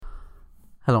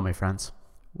Hello my friends,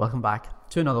 welcome back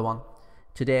to another one.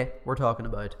 Today we're talking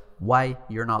about why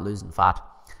you're not losing fat,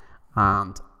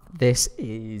 and this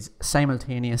is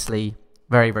simultaneously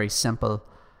very simple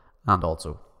and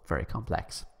also very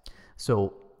complex.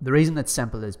 So the reason it's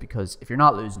simple is because if you're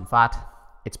not losing fat,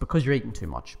 it's because you're eating too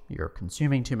much, you're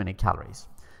consuming too many calories,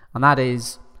 and that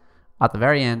is at the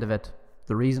very end of it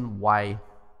the reason why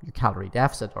your calorie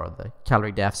deficit or the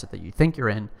calorie deficit that you think you're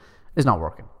in is not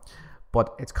working.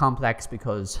 But it's complex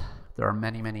because there are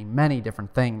many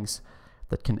different things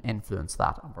that can influence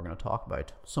that. And we're going to talk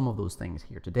about some of those things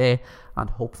here today. And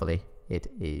hopefully it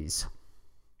is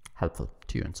helpful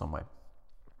to you in some way.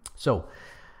 So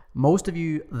most of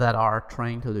you that are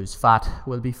trying to lose fat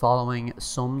will be following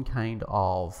some kind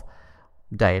of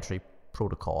dietary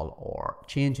protocol or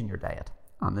change in your diet.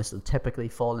 And this will typically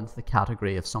fall into the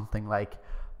category of something like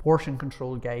portion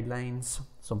control guidelines.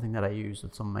 Something that I use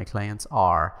with some of my clients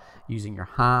are using your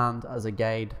hand as a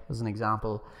guide. As an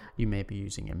example, you may be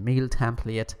using a meal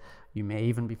template. You may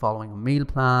even be following a meal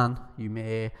plan. You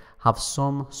may have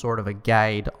some sort of a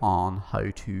guide on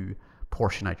how to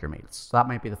portion out your meals. So that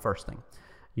might be the first thing.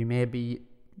 You may be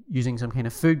using some kind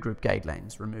of food group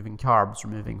guidelines, removing carbs,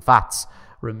 removing fats,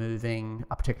 removing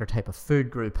a particular type of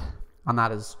food group, and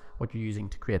that is what you're using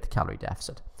to create the calorie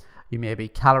deficit. You may be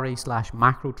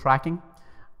calorie/macro tracking,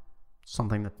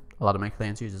 something that a lot of my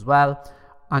clients use as well.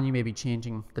 And you may be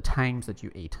changing the times that you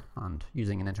eat and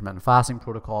using an intermittent fasting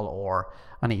protocol or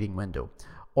an eating window.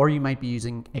 Or you might be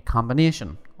using a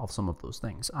combination of some of those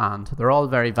things. And they're all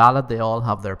very valid. They all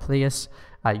have their place.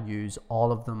 I use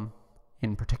all of them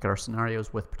in particular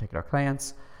scenarios with particular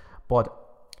clients. But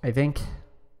I think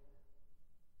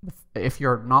if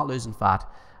you're not losing fat,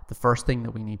 the first thing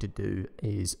that we need to do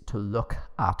is to look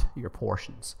at your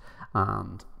portions.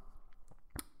 And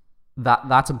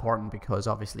that's important because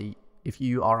obviously if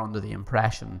you are under the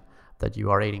impression that you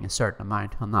are eating a certain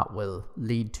amount and that will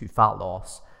lead to fat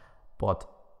loss, but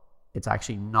it's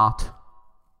actually not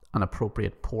an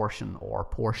appropriate portion or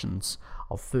portions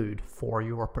of food for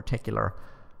your particular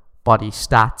body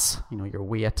stats, your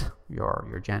weight,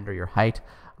 your gender, your height,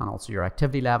 and also your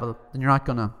activity level, then you're not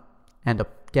going to end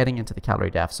up getting into the calorie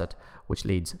deficit, which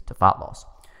leads to fat loss.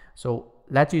 So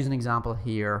let's use an example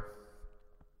here.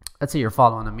 Let's say you're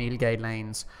following a meal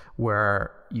guidelines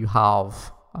where you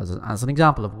have, as an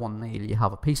example of one meal, you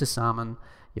have a piece of salmon,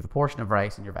 you have a portion of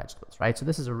rice and your vegetables, right? So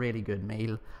this is a really good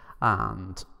meal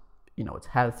and, it's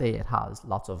healthy. It has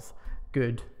lots of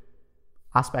good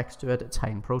aspects to it. It's high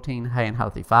in protein, high in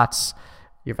healthy fats,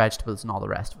 your vegetables and all the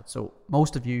rest of it. So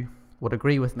most of you would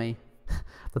agree with me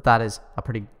that is a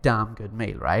pretty damn good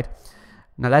meal, right?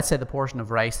 Now let's say the portion of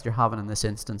rice that you're having in this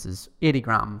instance is 80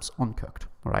 grams uncooked,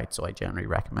 all right? So I generally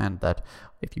recommend that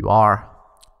if you are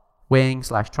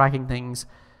weighing/tracking things,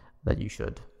 that you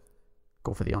should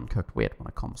go for the uncooked weight when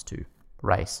it comes to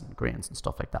rice and grains and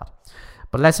stuff like that.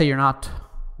 But let's say you're not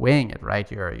weighing it, right?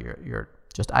 You're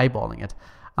just eyeballing it.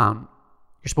 You're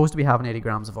supposed to be having 80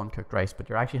 grams of uncooked rice, but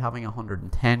you're actually having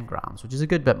 110 grams, which is a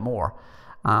good bit more.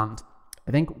 And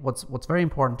I think what's very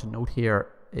important to note here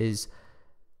is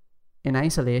in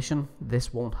isolation,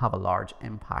 this won't have a large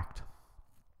impact.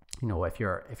 If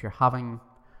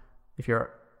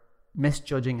you're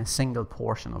misjudging a single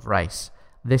portion of rice,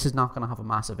 this is not going to have a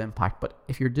massive impact. But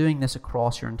if you're doing this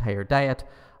across your entire diet,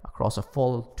 across a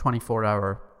full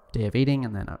 24-hour day of eating,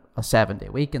 and then a 7-day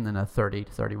week, and then a 30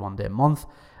 to 31-day month,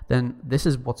 then this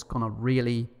is what's going to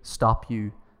really stop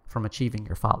you from achieving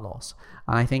your fat loss.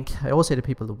 And I always say to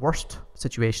people, the worst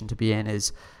situation to be in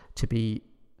is to be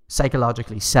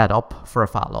psychologically set up for a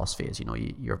fat loss phase.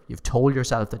 You've told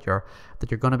yourself that you're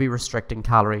going to be restricting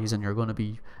calories and you're going to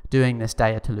be doing this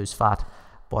diet to lose fat,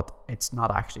 but it's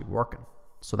not actually working.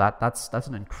 So that's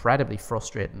an incredibly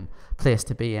frustrating place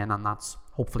to be in, and that's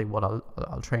hopefully what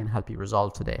I'll try and help you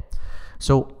resolve today.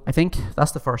 So I think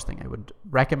that's the first thing. I would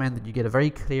recommend that you get a very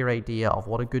clear idea of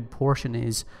what a good portion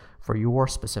is for your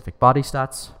specific body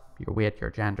stats, your weight, your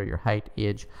gender, your height,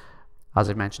 age. As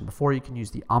I mentioned before, you can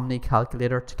use the Omni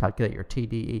calculator to calculate your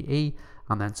TDEE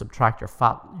and then subtract your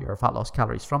fat loss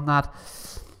calories from that.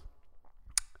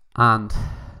 And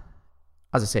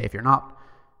as I say, if you're not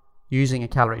using a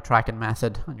calorie tracking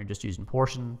method and you're just using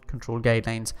portion control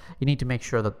guidelines, you need to make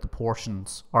sure that the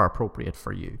portions are appropriate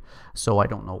for you. So I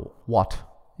don't know what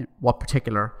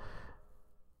particular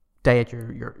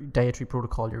your dietary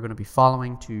protocol you're going to be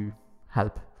following to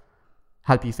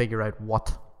help you figure out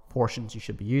what portions you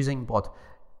should be using, but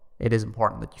it is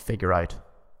important that you figure out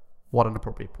what an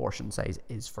appropriate portion size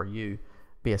is for you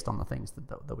based on the things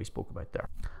that we spoke about there.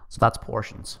 So that's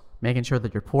portions. Making sure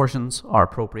that your portions are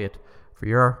appropriate for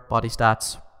your body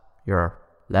stats, your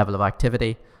level of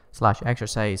activity,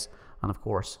 diet/exercise, and of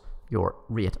course your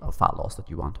rate of fat loss that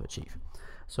you want to achieve.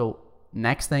 So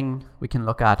next thing we can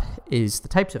look at is the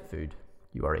types of food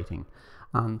you are eating,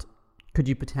 and could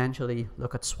you potentially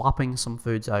look at swapping some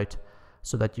foods out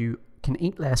so that you can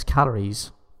eat less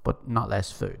calories but not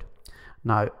less food.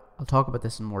 Now I'll talk about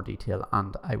this in more detail,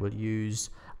 and I will use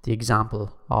the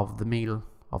example of the meal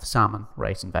of salmon,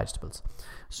 rice and vegetables.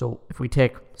 So if we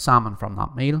take salmon from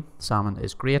that meal, salmon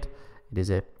is great. It is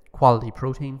a quality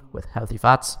protein with healthy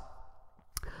fats,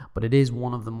 but it is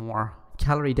one of the more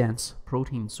calorie dense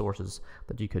protein sources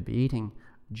that you could be eating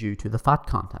due to the fat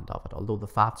content of it. Although the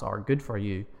fats are good for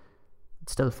you,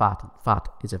 it's still fat. Fat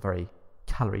is a very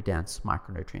calorie dense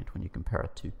macronutrient when you compare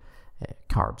it to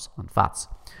carbs and fats.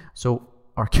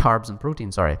 Or carbs and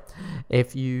protein, sorry.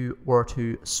 If you were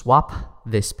to swap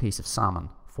this piece of salmon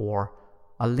for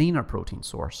a leaner protein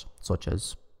source, such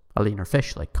as a leaner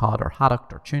fish like cod or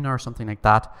haddock or tuna or something like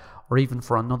that, or even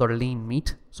for another lean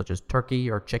meat such as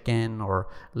turkey or chicken or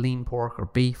lean pork or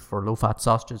beef or low-fat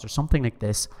sausages or something like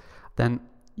this, then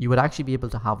you would actually be able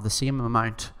to have the same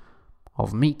amount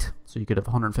of meat. So you could have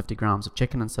 150 grams of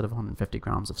chicken instead of 150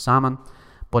 grams of salmon,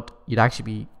 but you'd actually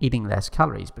be eating less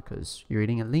calories because you're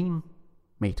eating a lean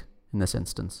meat in this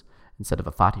instance instead of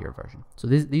a fattier version. So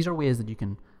these are ways that you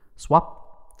can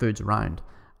swap foods around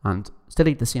and still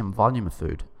eat the same volume of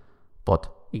food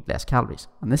but eat less calories.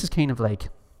 And this is kind of like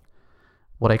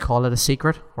what I call it a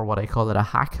secret, or what I call it a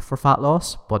hack for fat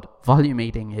loss, but volume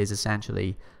eating is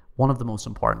essentially one of the most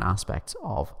important aspects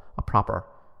of a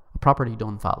properly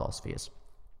done fat loss phase.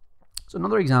 So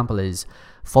another example is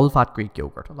full-fat Greek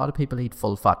yogurt. A lot of people eat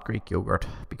full-fat Greek yogurt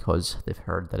because they've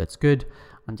heard that it's good,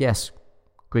 and yes,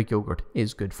 Greek yogurt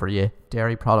is good for you.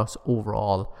 Dairy products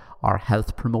overall are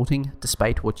health promoting,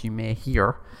 despite what you may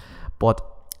hear. But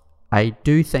I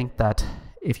do think that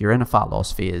if you're in a fat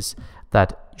loss phase,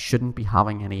 that you shouldn't be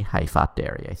having any high fat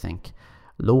dairy. I think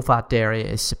low fat dairy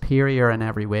is superior in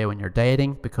every way when you're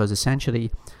dieting, because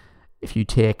essentially if you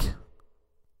take,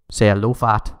 say, a low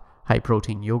fat high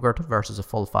protein yogurt versus a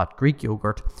full fat Greek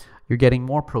yogurt, you're getting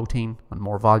more protein and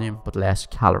more volume but less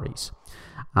calories.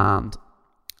 And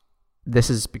this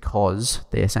is because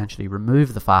they essentially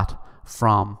remove the fat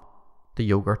from the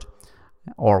yogurt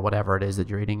or whatever it is that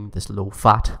you're eating, this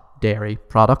low-fat dairy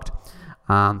product.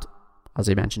 And as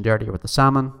I mentioned earlier with the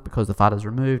salmon, because the fat is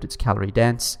removed, it's calorie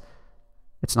dense.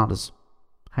 It's not as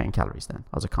high in calories then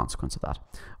as a consequence of that.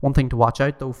 One thing to watch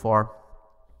out though for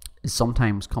is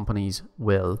sometimes companies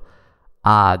will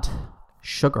add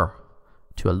sugar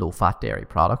to a low-fat dairy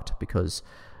product, because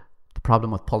the problem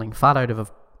with pulling fat out of a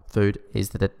food is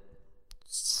that it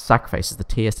sacrifices the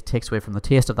taste. It takes away from the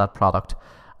taste of that product,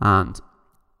 and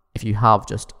if you have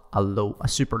just a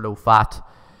super low fat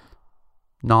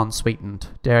non-sweetened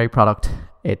dairy product,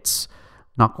 it's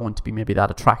not going to be maybe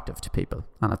that attractive to people.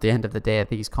 And at the end of the day,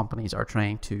 these companies are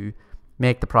trying to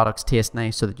make the products taste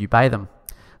nice so that you buy them.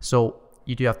 So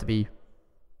you do have to be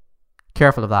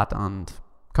careful of that and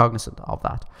cognizant of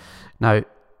that. Now,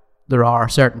 there are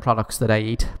certain products that I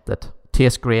eat that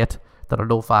taste great, that are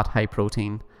low fat, high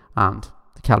protein, and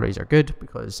the calories are good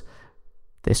because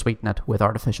they sweeten it with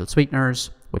artificial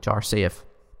sweeteners, which are safe,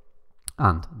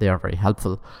 and they are very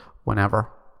helpful whenever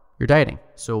you're dieting.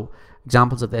 So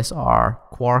examples of this are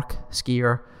quark,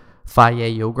 skyr,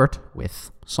 Fage yogurt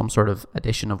with some sort of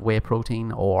addition of whey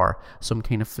protein or some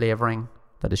kind of flavouring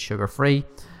that is sugar-free,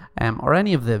 or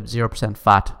any of the 0%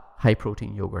 fat,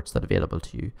 high-protein yogurts that are available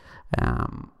to you.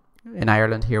 In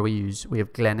Ireland here we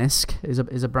have Glenisk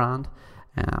is a brand.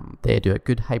 They do a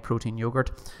good high-protein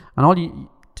yogurt, and all you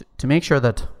to make sure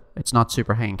that it's not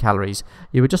super high in calories,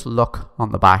 you would just look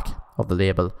on the back of the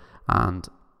label and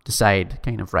decide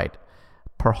kind of, right,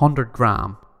 per 100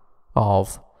 gram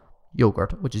of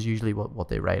yogurt, which is usually what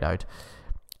they write out,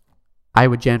 I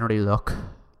would generally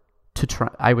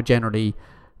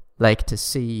like to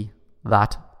see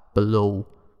that below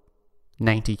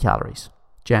 90 calories,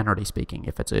 generally speaking.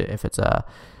 If it's a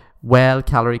well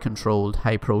calorie controlled,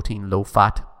 high protein, low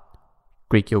fat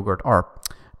Greek yogurt or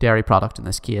dairy product in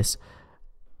this case,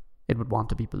 it would want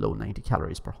to be below 90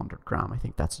 calories per 100 gram. I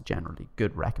think that's a generally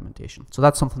good recommendation. So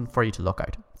that's something for you to look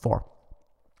out for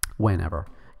whenever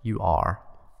you are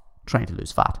trying to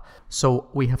lose fat. So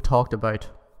we have talked about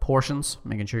portions,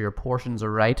 making sure your portions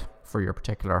are right for your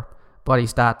particular body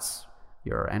stats,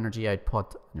 your energy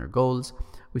output, and your goals.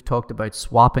 We've talked about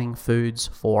swapping foods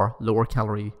for lower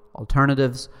calorie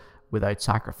alternatives without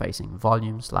sacrificing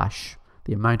volume /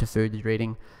 the amount of food that you're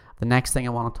eating. The next thing I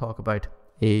want to talk about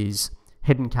is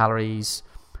hidden calories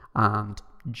and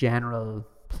general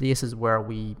places where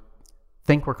we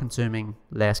think we're consuming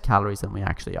less calories than we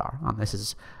actually are. And this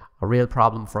is a real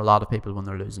problem for a lot of people when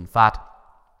they're losing fat.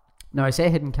 Now, I say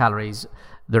hidden calories,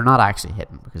 they're not actually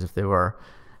hidden, because if they were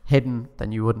hidden,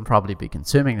 then you wouldn't probably be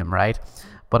consuming them, right?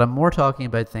 But I'm more talking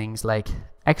about things like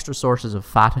extra sources of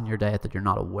fat in your diet that you're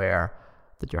not aware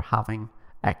that you're having,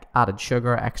 added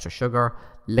sugar, extra sugar,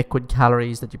 liquid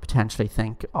calories that you potentially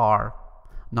think are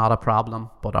not a problem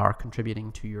but are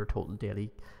contributing to your total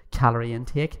daily calorie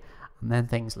intake, and then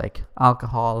things like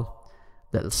alcohol,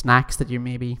 little snacks that you're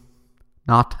maybe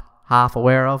not half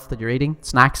aware of that you're eating,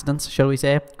 snacksidents, shall we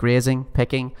say, grazing,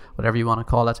 picking, whatever you want to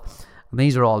call it. And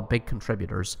these are all big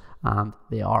contributors, and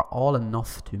they are all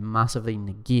enough to massively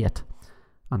negate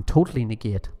and totally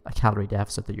negate a calorie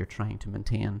deficit that you're trying to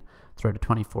maintain throughout a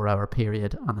 24-hour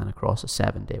period and then across a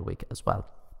 7-day week as well.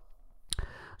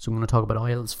 So I'm going to talk about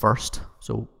oils first.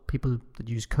 So people that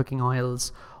use cooking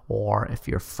oils, or if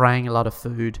you're frying a lot of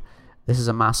food, this is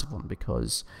a massive one,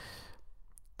 because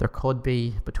there could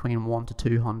be between 100 to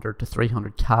 200 to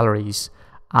 300 calories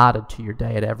added to your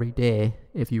diet every day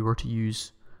if you were to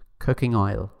use cooking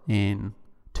oil in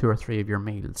 2 or 3 of your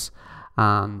meals.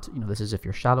 And this is if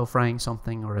you're shallow frying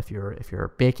something, or if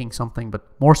you're baking something, but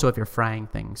more so if you're frying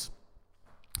things.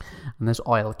 And this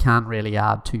oil can really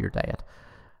add to your diet.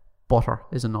 Butter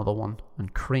is another one,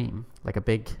 and cream. Like a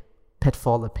big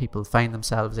pitfall that people find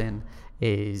themselves in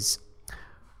is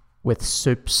with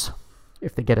soups.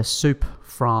 If they get a soup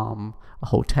from a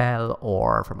hotel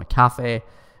or from a cafe,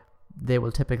 they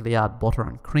will typically add butter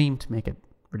and cream to make it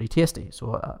really tasty.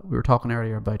 So we were talking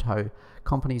earlier about how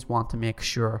companies want to make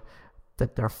sure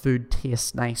that their food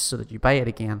tastes nice so that you buy it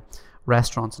again.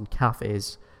 Restaurants and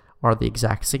cafes are the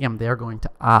exact same. They're going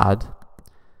to add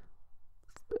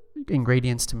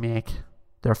ingredients to make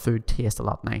their food taste a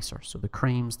lot nicer. So the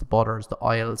creams, the butters, the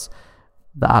oils,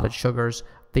 the added sugars,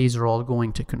 these are all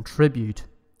going to contribute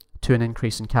to an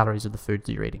increase in calories of the food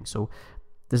that you're eating. So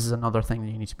this is another thing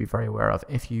that you need to be very aware of.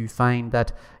 If you find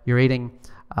that you're eating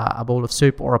a bowl of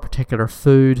soup or a particular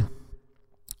food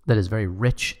that is very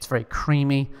rich, it's very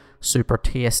creamy, super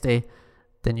tasty,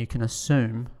 then you can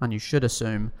assume, and you should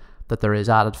assume, that there is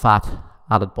added fat,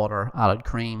 added butter, added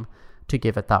cream to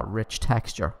give it that rich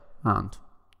texture. And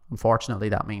unfortunately,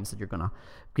 that means that you're going to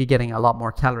be getting a lot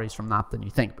more calories from that than you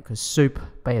think, because soup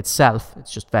by itself,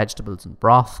 it's just vegetables and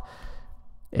broth.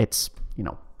 It's,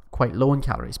 quite low in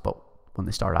calories, but when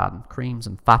they start adding creams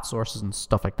and fat sources and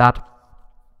stuff like that,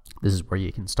 this is where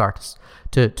you can start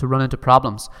to run into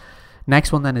problems.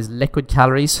 Next one then is liquid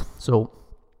calories. So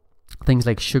things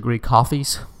like sugary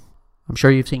coffees. I'm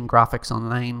sure you've seen graphics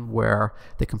online where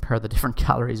they compare the different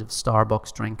calories of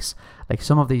Starbucks drinks. Like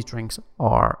some of these drinks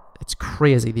it's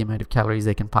crazy the amount of calories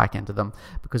they can pack into them,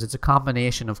 because it's a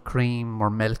combination of cream or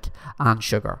milk and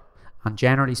sugar. And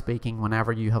generally speaking,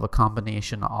 whenever you have a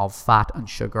combination of fat and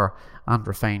sugar and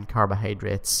refined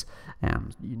carbohydrates,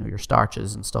 your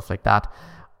starches and stuff like that,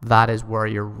 that is where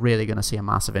you're really going to see a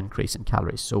massive increase in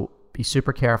calories. So be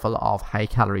super careful of high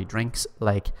calorie drinks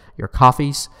like your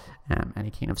coffees,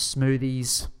 any kind of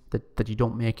smoothies that you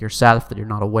don't make yourself, that you're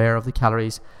not aware of the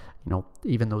calories.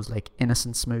 Even those like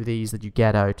innocent smoothies that you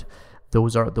get out,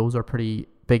 those are pretty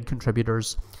big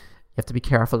contributors. You have to be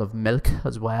careful of milk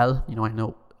as well. I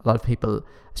know a lot of people,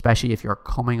 especially if you're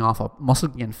coming off a muscle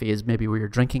gain phase, maybe where you're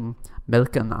drinking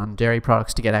milk and dairy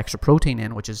products to get extra protein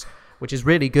in, which is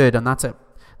really good, and that's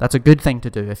a good thing to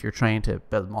do if you're trying to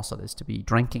build muscle, is to be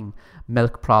drinking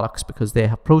milk products because they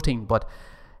have protein. But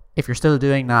if you're still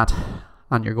doing that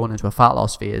and you're going into a fat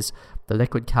loss phase, the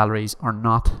liquid calories are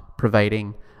not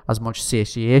providing as much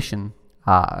satiation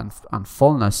and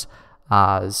fullness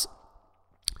as,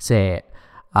 say,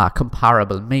 a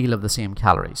comparable meal of the same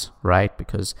calories, right?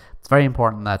 Because it's very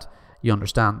important that you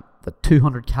understand that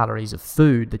 200 calories of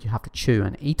food that you have to chew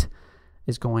and eat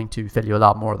is going to fill you a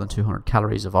lot more than 200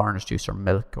 calories of orange juice or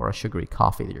milk or a sugary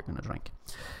coffee that you're going to drink.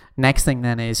 Next thing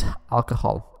then is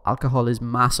alcohol. Alcohol is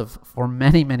massive for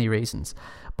many, many reasons,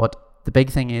 but the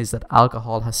big thing is that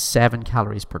alcohol has 7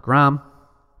 calories per gram.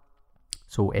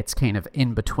 So it's kind of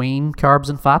in between carbs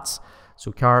and fats.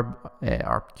 So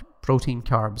protein,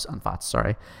 carbs and fats,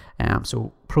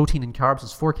 so protein and carbs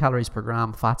is 4 calories per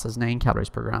gram, fats is 9 calories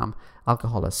per gram,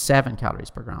 alcohol is 7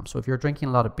 calories per gram. So if you're drinking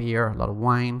a lot of beer, a lot of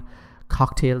wine,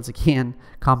 cocktails, again,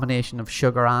 combination of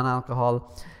sugar and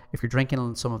alcohol, if you're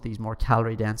drinking some of these more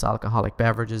calorie dense alcoholic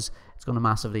beverages, it's going to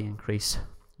massively increase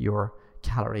your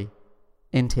calorie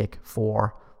intake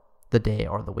for the day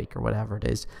or the week or whatever it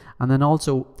is. And then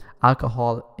also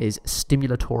alcohol is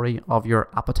stimulatory of your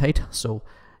appetite. So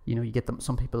you get them.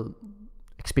 Some people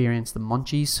experience the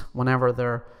munchies whenever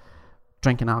they're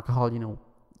drinking alcohol.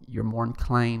 You're more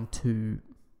inclined to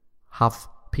have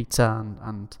pizza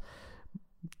and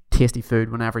tasty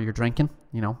food whenever you're drinking,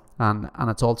 and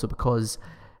it's also because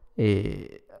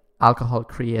alcohol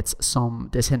creates some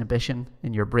disinhibition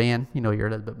in your brain. You're a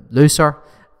little bit looser.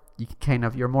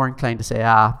 You're more inclined to say,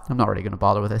 I'm not really going to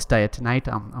bother with this diet tonight.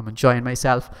 I'm enjoying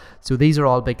myself. So these are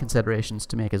all big considerations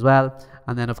to make as well.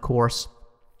 And then, of course,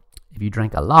 if you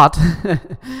drink a lot,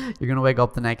 you're going to wake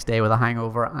up the next day with a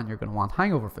hangover and you're going to want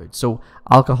hangover food. So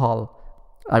alcohol,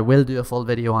 I will do a full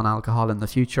video on alcohol in the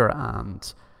future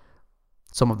and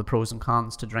some of the pros and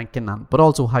cons to drinking, but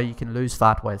also how you can lose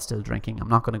fat while still drinking. I'm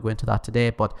not going to go into that today,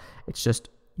 but it's just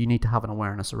you need to have an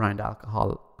awareness around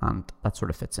alcohol, and that sort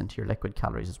of fits into your liquid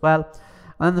calories as well.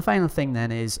 And then the final thing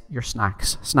then is your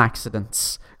snacks,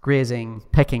 snackcidents, grazing,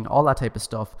 picking, all that type of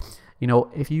stuff.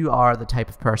 If you are the type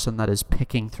of person that is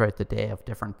picking throughout the day of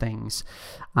different things,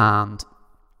 and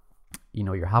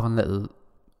you're having a little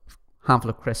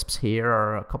handful of crisps here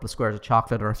or a couple of squares of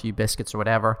chocolate or a few biscuits or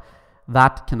whatever,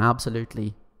 that can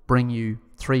absolutely bring you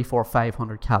 300, 400,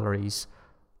 500 calories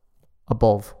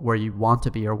above where you want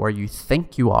to be or where you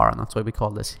think you are, and that's why we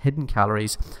call this hidden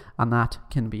calories. And that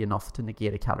can be enough to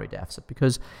negate a calorie deficit,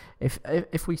 because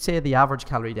if we say the average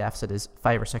calorie deficit is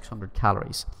 500 or 600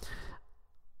 calories,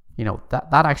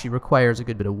 that actually requires a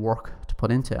good bit of work to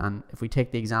put into. And if we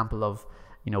take the example of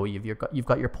you've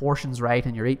got your portions right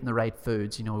and you're eating the right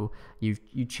foods,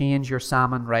 you change your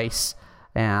salmon, rice,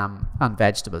 and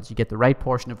vegetables. You get the right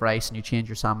portion of rice and you change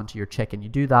your salmon to your chicken. You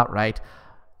do that right,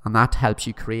 and that helps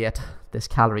you create this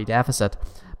calorie deficit.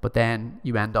 But then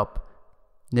you end up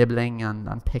nibbling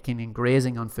and picking and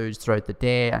grazing on foods throughout the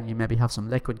day, and you maybe have some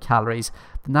liquid calories.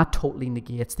 Then that totally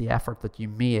negates the effort that you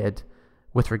made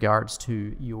with regards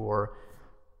to your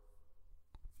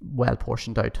well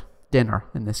portioned out dinner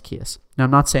in this case. Now,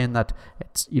 I'm not saying that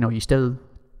it's, you still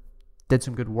did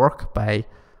some good work by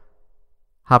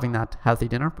having that healthy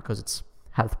dinner because it's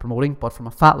health promoting, but from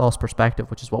a fat loss perspective,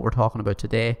 which is what we're talking about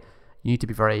today, you need to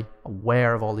be very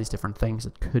aware of all these different things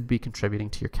that could be contributing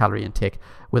to your calorie intake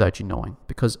without you knowing.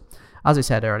 Because, as I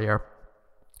said earlier,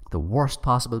 the worst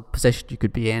possible position you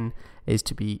could be in is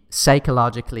to be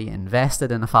psychologically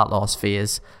invested in a fat loss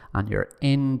phase, and you're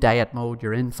in diet mode,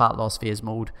 you're in fat loss phase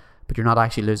mode, but you're not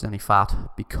actually losing any fat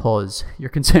because you're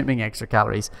consuming extra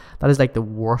calories. That is like the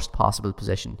worst possible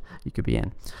position you could be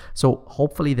in. So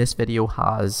hopefully this video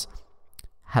has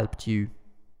helped you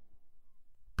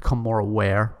become more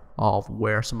aware of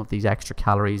where some of these extra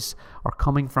calories are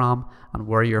coming from and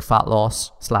where your fat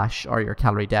loss / or your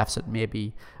calorie deficit may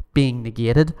be being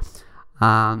negated,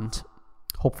 and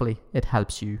hopefully it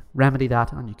helps you remedy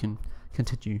that and you can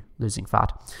continue losing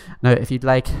fat. Now, if you'd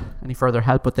like any further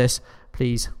help with this,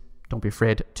 please don't be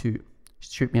afraid to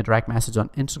shoot me a direct message on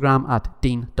Instagram at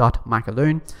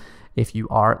dean.mcaloon. If you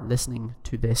are listening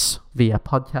to this via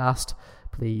podcast,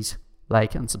 please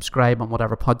like and subscribe on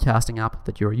whatever podcasting app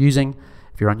that you're using.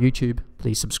 If you're on YouTube,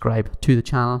 please subscribe to the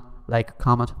channel, like,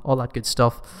 comment, all that good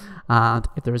stuff. And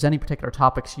if there is any particular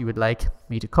topics you would like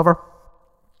me to cover,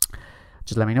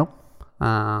 just let me know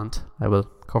and I will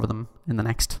cover them in the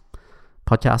next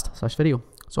podcast / video.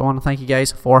 So I want to thank you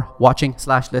guys for watching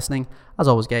 / listening, as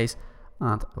always, guys,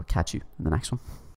 and I'll catch you in the next one.